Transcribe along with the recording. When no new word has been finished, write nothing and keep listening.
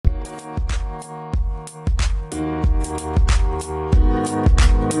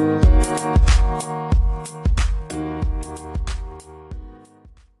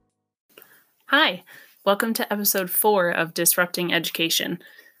Welcome to episode 4 of Disrupting Education.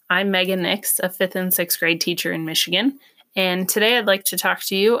 I'm Megan Nix, a 5th and 6th grade teacher in Michigan, and today I'd like to talk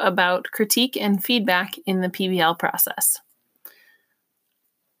to you about critique and feedback in the PBL process.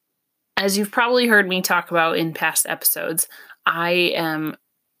 As you've probably heard me talk about in past episodes, I am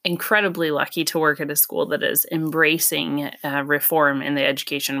incredibly lucky to work at a school that is embracing reform in the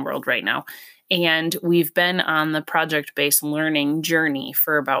education world right now. And we've been on the project-based learning journey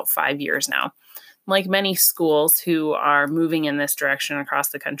for about 5 years now. Like many schools who are moving in this direction across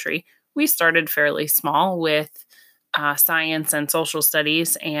the country, we started fairly small with science and social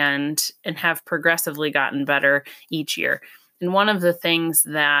studies and have progressively gotten better each year. And one of the things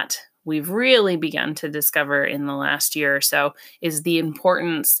that we've really begun to discover in the last year or so is the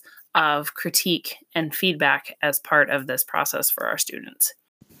importance of critique and feedback as part of this process for our students.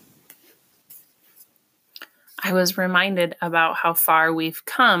 I was reminded about how far we've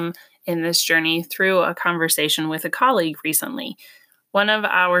come in this journey through a conversation with a colleague recently. One of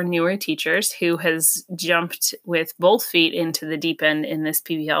our newer teachers who has jumped with both feet into the deep end in this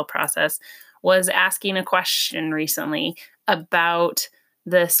PBL process was asking a question recently about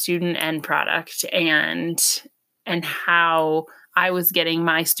the student end product and how I was getting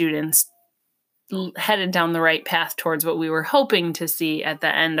my students headed down the right path towards what we were hoping to see at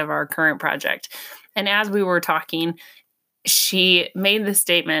the end of our current project. And as we were talking, she made the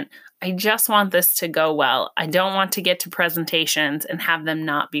statement, I just want this to go well. I don't want to get to presentations and have them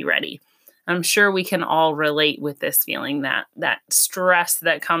not be ready. I'm sure we can all relate with this feeling, that stress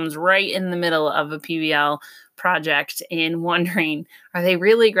that comes right in the middle of a PBL project and wondering, are they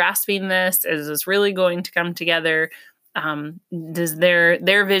really grasping this? Is this really going to come together? Does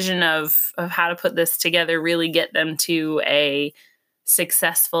their vision of how to put this together really get them to a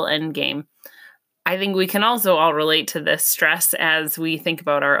successful end game? I think we can also all relate to this stress as we think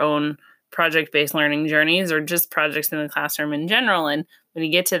about our own project-based learning journeys or just projects in the classroom in general. And when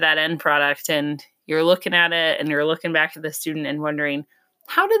you get to that end product and you're looking at it and you're looking back at the student and wondering,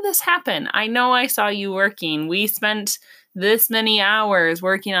 how did this happen? I know I saw you working. We spent this many hours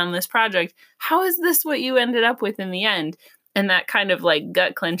working on this project. How is this what you ended up with in the end? And that kind of like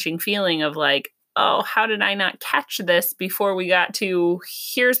gut-clenching feeling of like, oh, how did I not catch this before we got to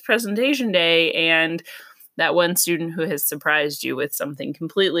here's presentation day and that one student who has surprised you with something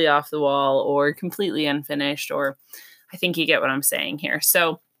completely off the wall or completely unfinished, or I think you get what I'm saying here.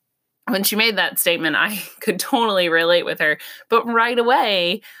 So when she made that statement, I could totally relate with her, but right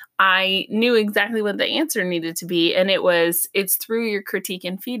away, I knew exactly what the answer needed to be. And it's through your critique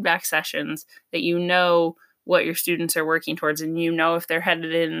and feedback sessions that you know what your students are working towards and you know if they're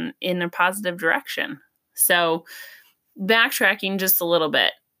headed in a positive direction. So backtracking just a little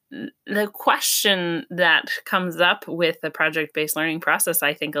bit, the question that comes up with the project-based learning process,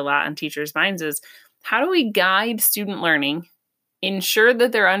 I think a lot on teachers' minds is, how do we guide student learning, ensure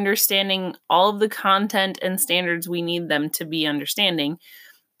that they're understanding all of the content and standards we need them to be understanding,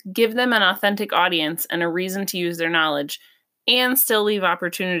 give them an authentic audience and a reason to use their knowledge, and still leave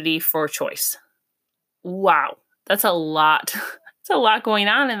opportunity for choice? Wow, that's a lot. It's a lot going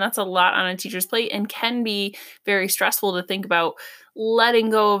on, and that's a lot on a teacher's plate and can be very stressful to think about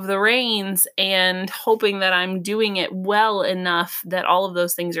letting go of the reins and hoping that I'm doing it well enough that all of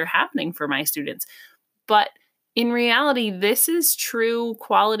those things are happening for my students. But in reality, this is true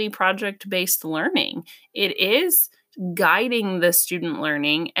quality project-based learning. It is guiding the student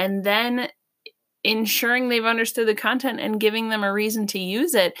learning and then ensuring they've understood the content and giving them a reason to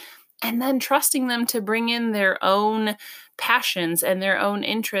use it, and then trusting them to bring in their own passions and their own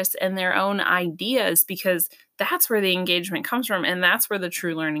interests and their own ideas, because that's where the engagement comes from. And that's where the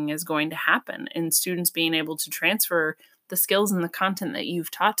true learning is going to happen, in students being able to transfer the skills and the content that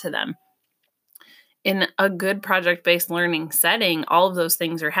you've taught to them. In a good project-based learning setting, all of those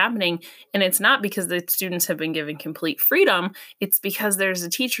things are happening. And it's not because the students have been given complete freedom. It's because there's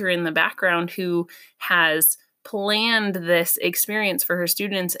a teacher in the background who has planned this experience for her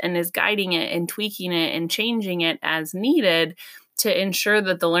students and is guiding it and tweaking it and changing it as needed to ensure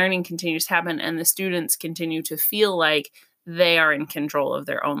that the learning continues to happen and the students continue to feel like they are in control of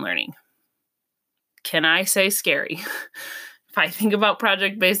their own learning. Can I say scary? If I think about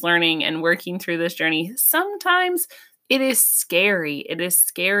project-based learning and working through this journey, sometimes it is scary. It is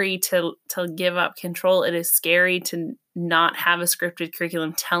scary to give up control. It is scary to not have a scripted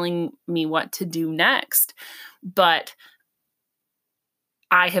curriculum telling me what to do next. But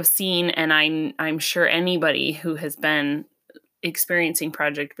I have seen, and I'm sure anybody who has been experiencing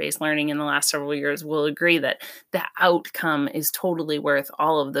project-based learning in the last several years will agree that the outcome is totally worth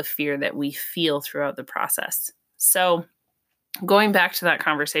all of the fear that we feel throughout the process. So going back to that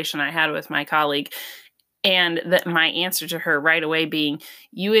conversation I had with my colleague, And that my answer to her right away being,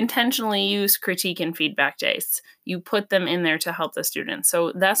 you intentionally use critique and feedback days. You put them in there to help the students.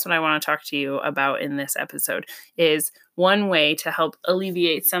 So that's what I want to talk to you about in this episode, is one way to help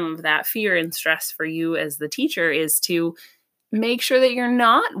alleviate some of that fear and stress for you as the teacher is to make sure that you're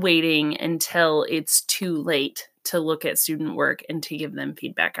not waiting until it's too late to look at student work and to give them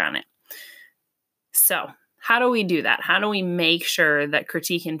feedback on it. So, how do we do that? How do we make sure that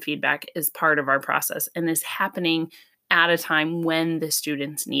critique and feedback is part of our process and is happening at a time when the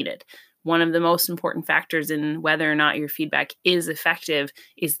students need it? One of the most important factors in whether or not your feedback is effective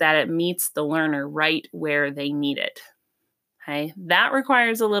is that it meets the learner right where they need it. Okay, that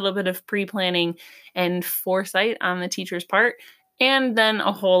requires a little bit of pre-planning and foresight on the teacher's part, and then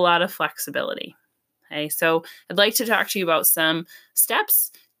a whole lot of flexibility. Okay, so I'd like to talk to you about some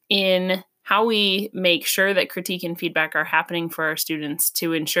steps in how we make sure that critique and feedback are happening for our students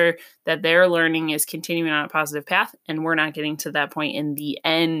to ensure that their learning is continuing on a positive path and we're not getting to that point in the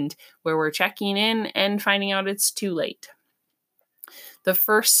end where we're checking in and finding out it's too late. The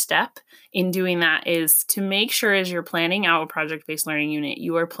first step in doing that is to make sure as you're planning out a project-based learning unit,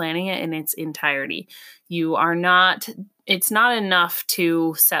 you are planning it in its entirety. It's not enough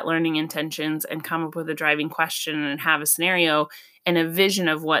to set learning intentions and come up with a driving question and have a scenario and a vision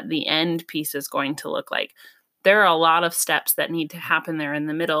of what the end piece is going to look like. There are a lot of steps that need to happen there in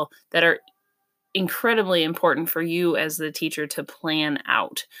the middle that are incredibly important for you as the teacher to plan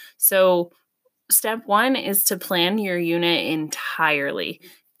out. So step one is to plan your unit entirely.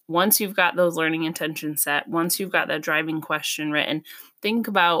 Once you've got those learning intentions set, once you've got that driving question written, think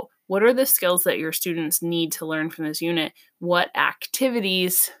about what are the skills that your students need to learn from this unit? What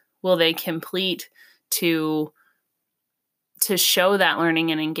activities will they complete to show that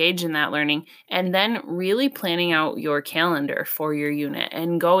learning and engage in that learning? And then really planning out your calendar for your unit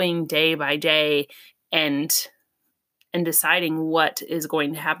and going day by day and deciding what is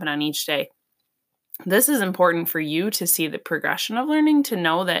going to happen on each day. This is important for you to see the progression of learning, to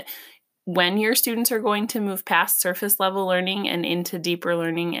know that when your students are going to move past surface level learning and into deeper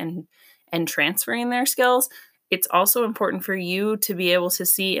learning and transferring their skills, it's also important for you to be able to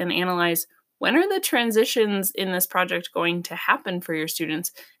see and analyze when are the transitions in this project going to happen for your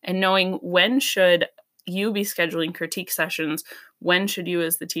students, and knowing when should you be scheduling critique sessions, when should you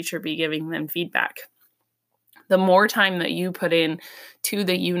as the teacher be giving them feedback. The more time that you put in to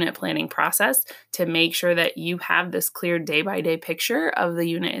the unit planning process to make sure that you have this clear day-by-day picture of the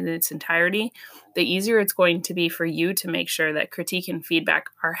unit in its entirety, the easier it's going to be for you to make sure that critique and feedback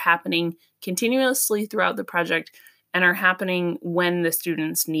are happening continuously throughout the project and are happening when the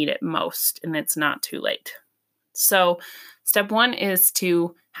students need it most and it's not too late. So step one is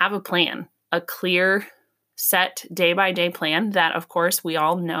to have a plan, a clear set day-by-day plan that, of course, we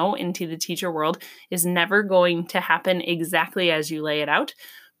all know into the teacher world is never going to happen exactly as you lay it out.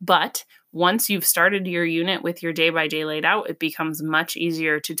 But once you've started your unit with your day-by-day laid out, it becomes much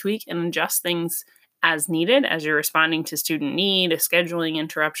easier to tweak and adjust things as needed as you're responding to student need, scheduling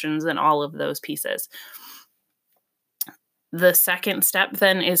interruptions, and all of those pieces. The second step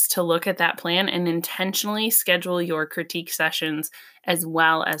then is to look at that plan and intentionally schedule your critique sessions as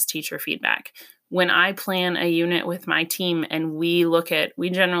well as teacher feedback. When I plan a unit with my team and we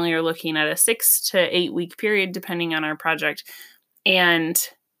generally are looking at a 6 to 8 week period depending on our project. And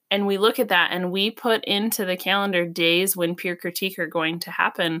we look at that and we put into the calendar days when peer critique are going to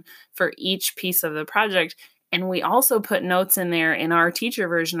happen for each piece of the project. And we also put notes in there in our teacher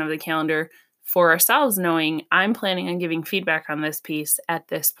version of the calendar for ourselves, knowing I'm planning on giving feedback on this piece at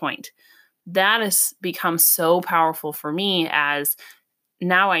this point. That has become so powerful for me, as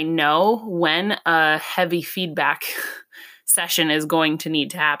now I know when a heavy feedback session is going to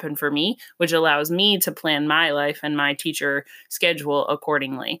need to happen for me, which allows me to plan my life and my teacher schedule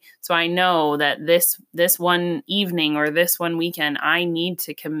accordingly. So I know that this one evening or this one weekend, I need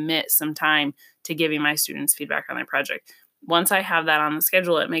to commit some time to giving my students feedback on their project. Once I have that on the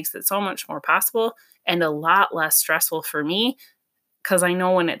schedule, it makes it so much more possible and a lot less stressful for me, because I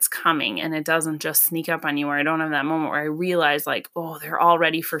know when it's coming and it doesn't just sneak up on you, or I don't have that moment where I realize like, oh, they're all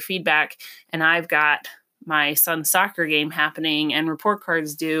ready for feedback and I've got my son's soccer game happening and report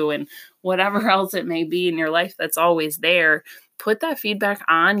cards due and whatever else it may be in your life that's always there. Put that feedback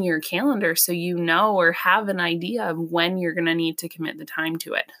on your calendar so you know or have an idea of when you're going to need to commit the time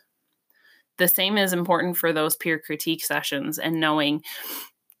to it. The same is important for those peer critique sessions and knowing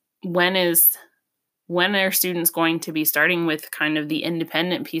when are students going to be starting with kind of the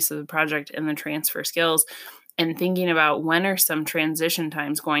independent piece of the project and the transfer skills, and thinking about when are some transition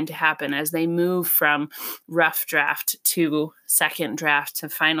times going to happen as they move from rough draft to second draft to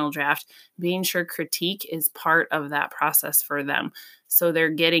final draft, being sure critique is part of that process for them. So they're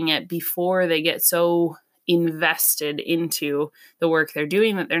getting it before they get so invested into the work they're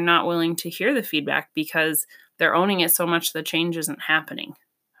doing that they're not willing to hear the feedback because they're owning it so much the change isn't happening.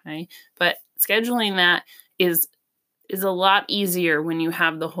 Okay? But scheduling that is a lot easier when you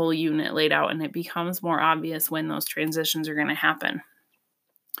have the whole unit laid out, and it becomes more obvious when those transitions are going to happen.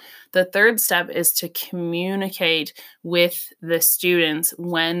 The third step is to communicate with the students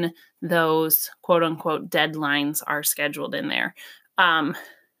when those quote unquote deadlines are scheduled in there.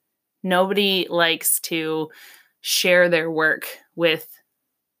 Nobody likes to share their work with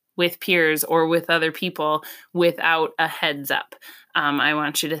peers or with other people without a heads up. I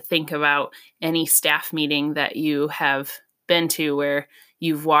want you to think about any staff meeting that you have been to where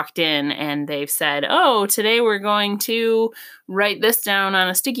you've walked in and they've said, oh, today we're going to write this down on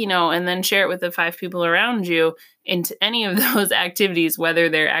a sticky note and then share it with the 5 people around you. Into any of those activities, whether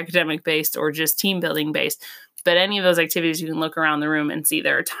they're academic based or just team building based, but any of those activities, you can look around the room and see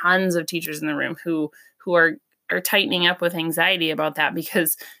there are tons of teachers in the room who are tightening up with anxiety about that,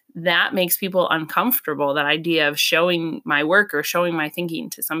 because that makes people uncomfortable, that idea of showing my work or showing my thinking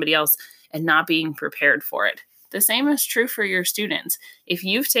to somebody else and not being prepared for it. The same is true for your students. If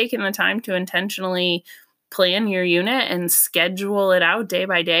you've taken the time to intentionally plan your unit and schedule it out day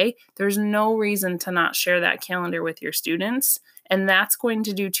by day, there's no reason to not share that calendar with your students. And that's going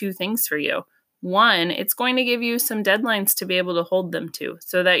to do 2 things for you. One, it's going to give you some deadlines to be able to hold them to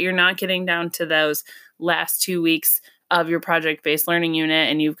so that you're not getting down to those last 2 weeks of your project-based learning unit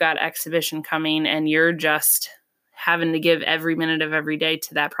and you've got exhibition coming and you're just having to give every minute of every day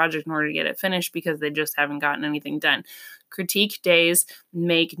to that project in order to get it finished because they just haven't gotten anything done. Critique days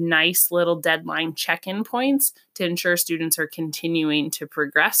make nice little deadline check-in points to ensure students are continuing to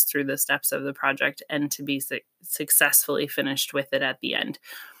progress through the steps of the project and to be successfully finished with it at the end.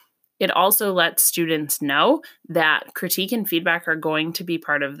 It also lets students know that critique and feedback are going to be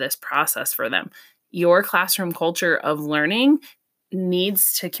part of this process for them. Your classroom culture of learning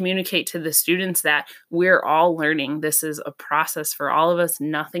needs to communicate to the students that we're all learning. This is a process for all of us.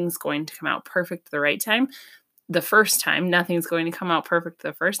 Nothing's going to come out perfect the right time. The first time, nothing's going to come out perfect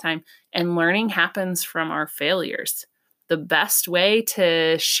the first time. And learning happens from our failures. The best way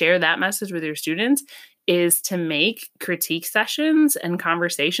to share that message with your students is to make critique sessions and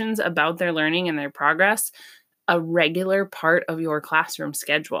conversations about their learning and their progress a regular part of your classroom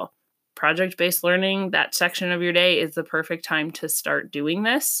schedule. Project-based learning, that section of your day, is the perfect time to start doing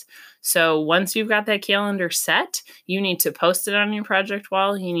this. So once you've got that calendar set, you need to post it on your project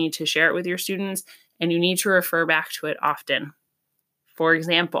wall, you need to share it with your students, and you need to refer back to it often. For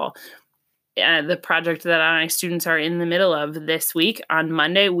example, the project that my students are in the middle of this week, on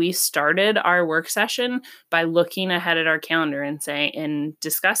Monday, we started our work session by looking ahead at our calendar and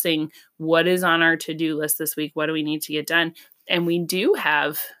discussing what is on our to-do list this week, what do we need to get done. And we do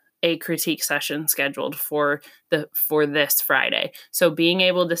have a critique session scheduled for this Friday. So being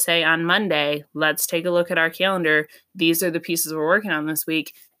able to say on Monday, let's take a look at our calendar. These are the pieces we're working on this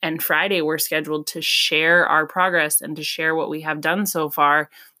week. And Friday, we're scheduled to share our progress and to share what we have done so far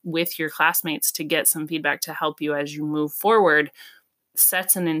with your classmates to get some feedback to help you as you move forward,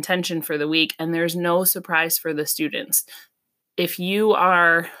 sets an intention for the week, and there's no surprise for the students. If you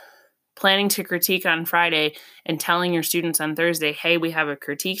are planning to critique on Friday and telling your students on Thursday, hey, we have a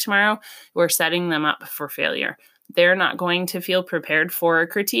critique tomorrow, we're setting them up for failure. They're not going to feel prepared for a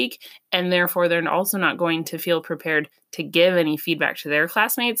critique, and therefore they're also not going to feel prepared to give any feedback to their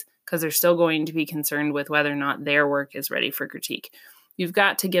classmates because they're still going to be concerned with whether or not their work is ready for critique. You've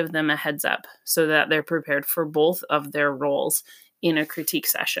got to give them a heads up so that they're prepared for both of their roles in a critique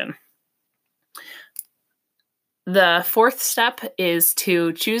session. The fourth step is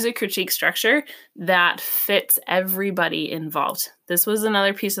to choose a critique structure that fits everybody involved. This was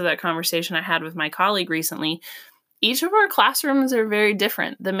another piece of that conversation I had with my colleague recently. Each of our classrooms are very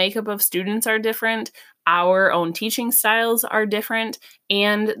different. The makeup of students are different. Our own teaching styles are different,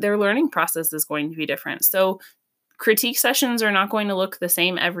 and their learning process is going to be different. So critique sessions are not going to look the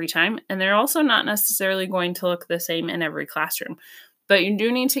same every time, and they're also not necessarily going to look the same in every classroom. But you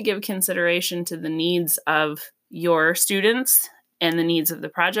do need to give consideration to the needs of your students and the needs of the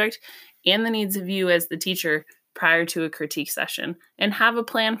project and the needs of you as the teacher prior to a critique session, and have a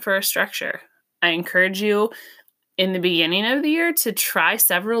plan for a structure. I encourage you in the beginning of the year to try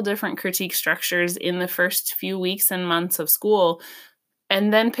several different critique structures in the first few weeks and months of school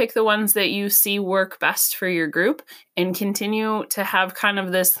And then pick the ones that you see work best for your group and continue to have kind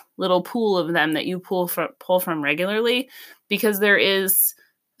of this little pool of them that you pull from regularly, because there is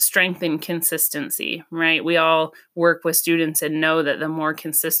strength in consistency, right? We all work with students and know that the more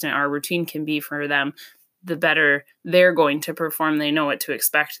consistent our routine can be for them, the better they're going to perform. They know what to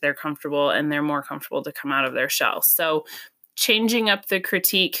expect, they're comfortable, and they're more comfortable to come out of their shell. So changing up the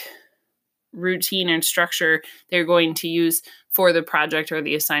critique routine and structure they're going to use for the project or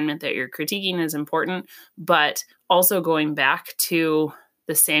the assignment that you're critiquing is important, but also going back to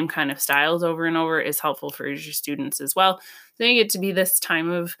the same kind of styles over and over is helpful for your students as well. So you get to be this time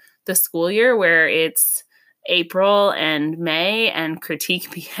of the school year where it's April and May, and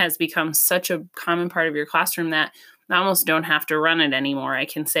critique has become such a common part of your classroom that I almost don't have to run it anymore. I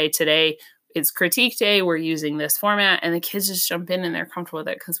can say today it's critique day, we're using this format, and the kids just jump in and they're comfortable with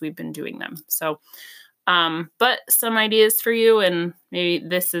it because we've been doing them. So, but some ideas for you, and maybe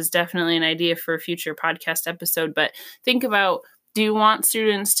this is definitely an idea for a future podcast episode, but think about, do you want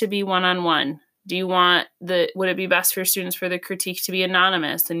students to be one-on-one? Do you want would it be best for students for the critique to be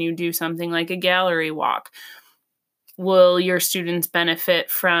anonymous and you do something like a gallery walk? Will your students benefit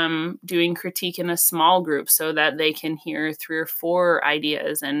from doing critique in a small group so that they can hear 3 or 4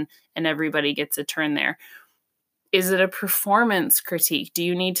 ideas and everybody gets a turn there? Is it a performance critique? Do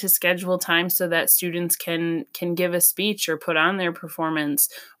you need to schedule time so that students can give a speech or put on their performance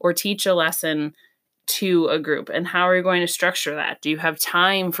or teach a lesson to a group? And how are you going to structure that? Do you have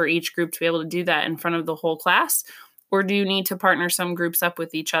time for each group to be able to do that in front of the whole class? Or do you need to partner some groups up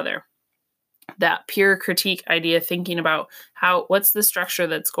with each other? That peer critique idea, thinking about what's the structure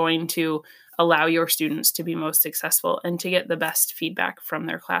that's going to allow your students to be most successful and to get the best feedback from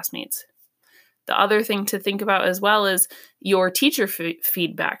their classmates. The other thing to think about as well is your teacher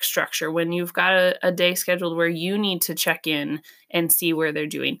feedback structure. When you've got a day scheduled where you need to check in and see where they're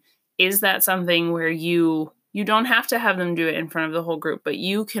doing, is that something where you don't have to have them do it in front of the whole group, but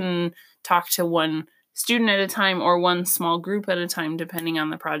you can talk to one student at a time or one small group at a time, depending on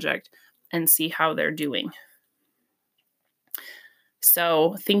the project, and see how they're doing.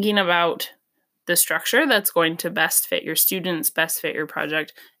 So thinking about the structure that's going to best fit your students, best fit your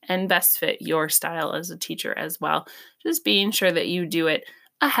project, and best fit your style as a teacher as well. Just being sure that you do it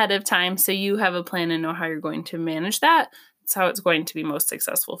ahead of time so you have a plan and know how you're going to manage that. That's how it's going to be most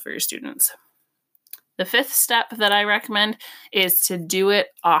successful for your students. The 5th step that I recommend is to do it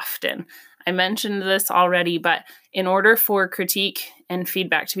often. I mentioned this already, but in order for critique and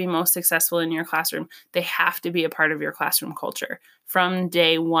feedback to be most successful in your classroom, they have to be a part of your classroom culture. From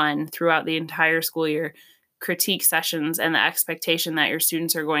day one throughout the entire school year, critique sessions and the expectation that your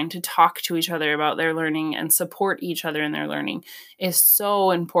students are going to talk to each other about their learning and support each other in their learning is so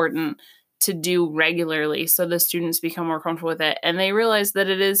important to do regularly so the students become more comfortable with it and they realize that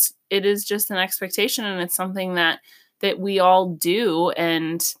it is just an expectation and it's something that we all do,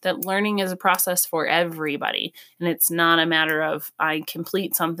 and that learning is a process for everybody. And it's not a matter of I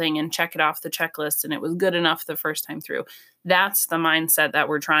complete something and check it off the checklist and it was good enough the first time through. That's the mindset that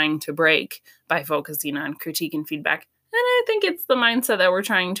we're trying to break by focusing on critique and feedback. And I think it's the mindset that we're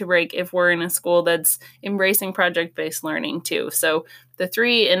trying to break if we're in a school that's embracing project-based learning too. So the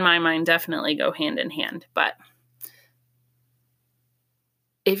 3, in my mind, definitely go hand in hand. But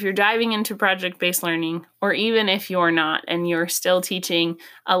if you're diving into project-based learning, or even if you're not and you're still teaching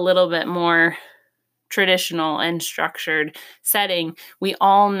a little bit more traditional and structured setting, we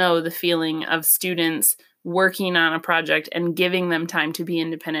all know the feeling of students working on a project and giving them time to be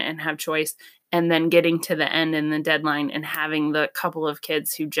independent and have choice, and then getting to the end and the deadline and having the couple of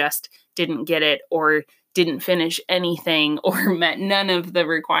kids who just didn't get it or didn't finish anything or met none of the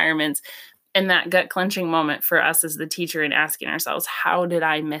requirements. And that gut clenching moment for us as the teacher and asking ourselves, how did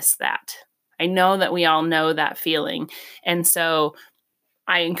I miss that? I know that we all know that feeling. And so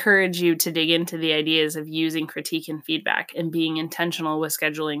I encourage you to dig into the ideas of using critique and feedback and being intentional with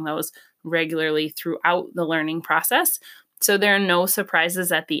scheduling those regularly throughout the learning process, so there are no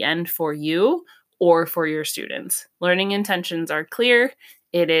surprises at the end for you or for your students. Learning intentions are clear.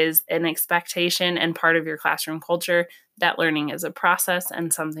 It is an expectation and part of your classroom culture that learning is a process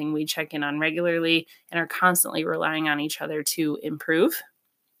and something we check in on regularly and are constantly relying on each other to improve.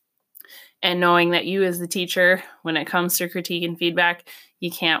 And knowing that you as the teacher, when it comes to critique and feedback, you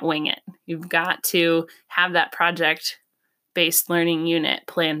can't wing it. You've got to have that project-based learning unit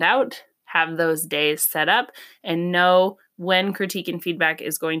planned out, have those days set up, and know when critique and feedback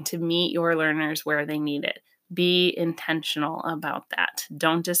is going to meet your learners where they need it. Be intentional about that.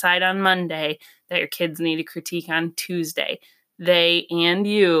 Don't decide on Monday that your kids need a critique on Tuesday. They and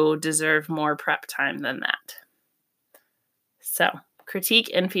you deserve more prep time than that. So,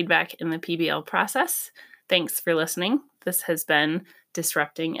 critique and feedback in the PBL process. Thanks for listening. This has been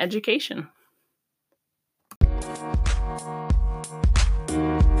Disrupting Education.